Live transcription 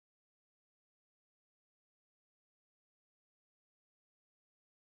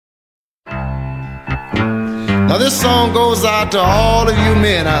Now this song goes out to all of you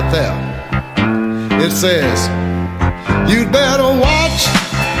men out there. It says, you'd better watch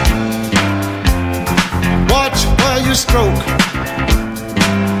where you stroke.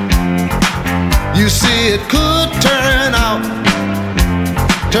 You see it could turn out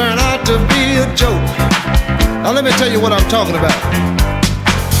to be a joke. Now let me tell you what I'm talking about.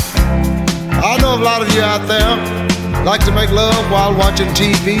 I know a lot of you out there like to make love while watching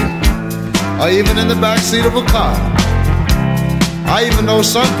TV, or even in the back seat of a car. I even know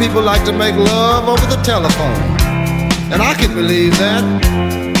some people like to make love over the telephone, and I can believe that.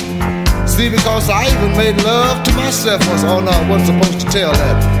 See, because I even made love to myself once. Oh no, I wasn't supposed to tell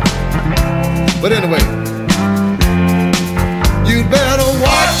that. But anyway, you better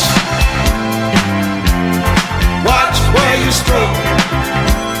watch where you stroke.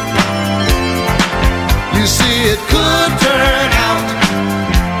 You see it could turn out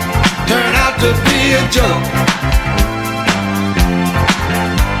to be a joke.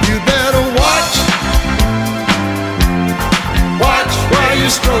 You better watch where you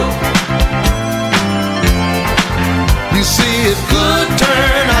stroke. You see it could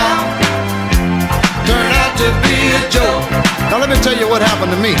turn out to be a joke. Now let me tell you what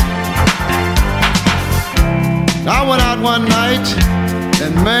happened to me. I went out one night,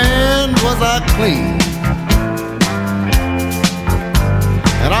 and man, was I clean.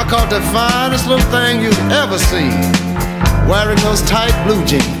 And I caught the finest little thing you've ever seen, wearing those tight blue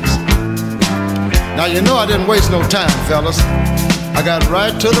jeans. Now you know I didn't waste no time, fellas. I got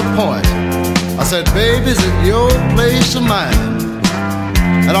right to the point. I said, baby, is it your place or mine?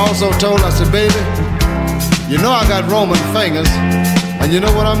 And I also told her, I said, baby, you know I got Roman fingers, and you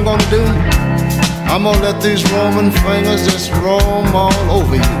know what I'm gonna do? I'm gonna let these Roman fingers just roam all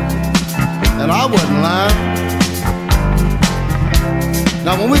over you. And I wasn't lying.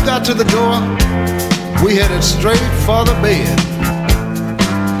 Now when we got to the door, we headed straight for the bed.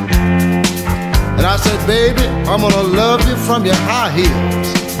 And I said, baby, I'm gonna love you from your high heels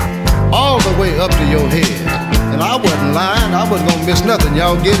all the way up to your head. And I wasn't lying, I wasn't gonna miss nothing,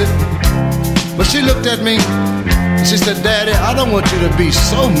 y'all get it? But she looked at me and she said, Daddy, I don't want you to be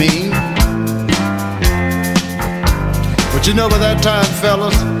so mean. But you know, by that time,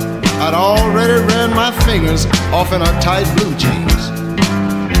 fellas, I'd already ran my fingers off in her tight blue jeans.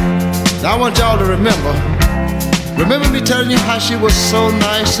 Now I want y'all to remember me telling you how she was so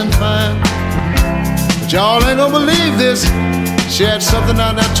nice and fine. But y'all ain't gonna believe this. She had something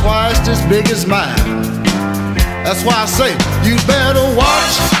down there twice as big as mine. That's why I say, you better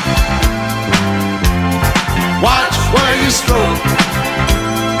watch where you stroke.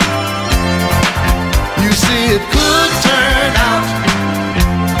 You see it could turn out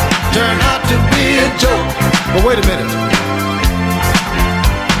to be a joke. But wait a minute.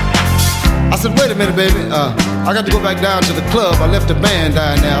 I said, wait a minute, baby. I got to go back down to the club. I left the band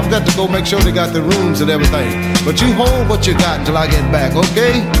down there. I've got to go make sure they got the rooms and everything. But you hold what you got until I get back,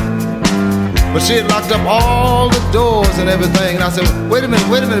 okay? But she had locked up all the doors and everything. And I said, wait a minute,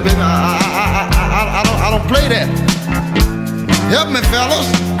 baby. I don't play that. Help me, fellas.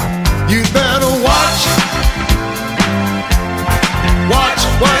 You better watch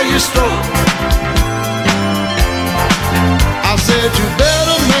where you stroke. I said you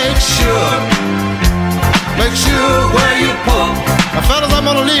better make sure where you poke. Now fellas, I'm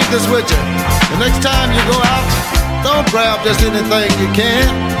gonna leave this with you. The next time you go out, don't grab just anything you can.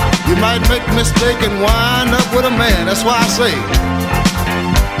 You might make a mistake and wind up with a man. That's why I say,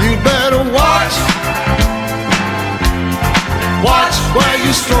 you better watch where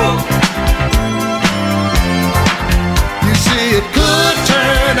you stroke. You see it could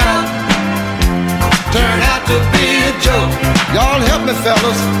turn out to be a joke. Y'all help me,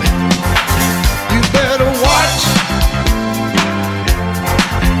 fellas. You better watch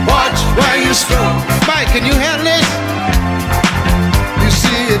where you stroke. Mike, can you handle this? You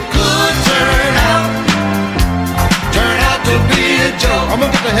see it could turn out to be a joke. I'm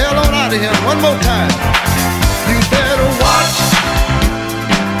gonna get the hell on out of here one more time. You better watch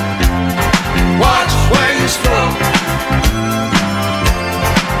where you stroke.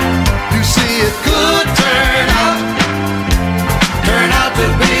 You see it could turn out to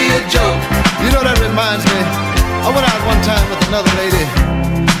be a joke. You know, that reminds me, I went out one time with another lady,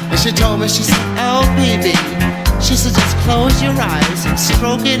 and she told me, she said, oh baby, she said, just close your eyes and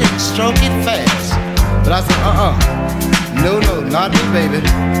stroke it fast. But I said, no, not me, baby.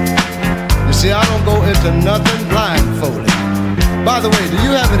 You see, I don't go into nothing blindfolded. By the way, do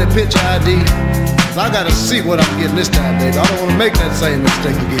you have any picture ID? 'Cause I gotta see what I'm getting this time, baby. I don't want to make that same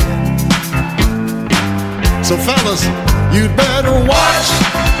mistake again. So fellas, you'd better watch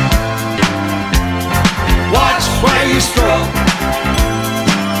watch where you stroke.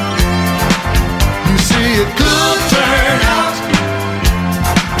 You see, it could turn out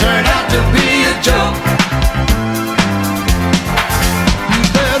to be a joke. You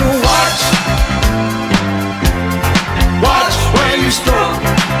better watch where you stroke.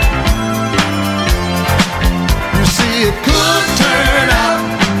 You see, it could turn out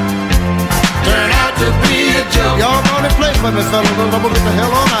to be a joke. Y'all gonna play for me, fellas? I'm gonna get the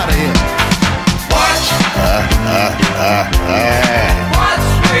hell on out of here. Watch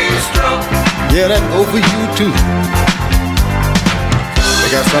where you stroke. Yeah, that go for you too. They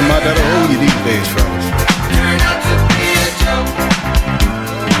got something out that'll hold you these days, fellas. Turn out to be a joke.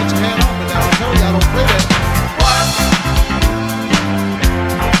 Put your hand on me now. I told you I don't play that.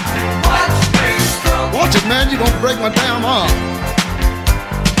 Watch where you stroke. Watch it, man. You gonna break my damn arm.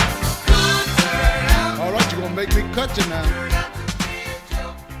 All right, you gonna make me cut you now.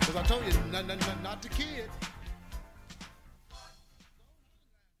 Cause I told you, not the kid.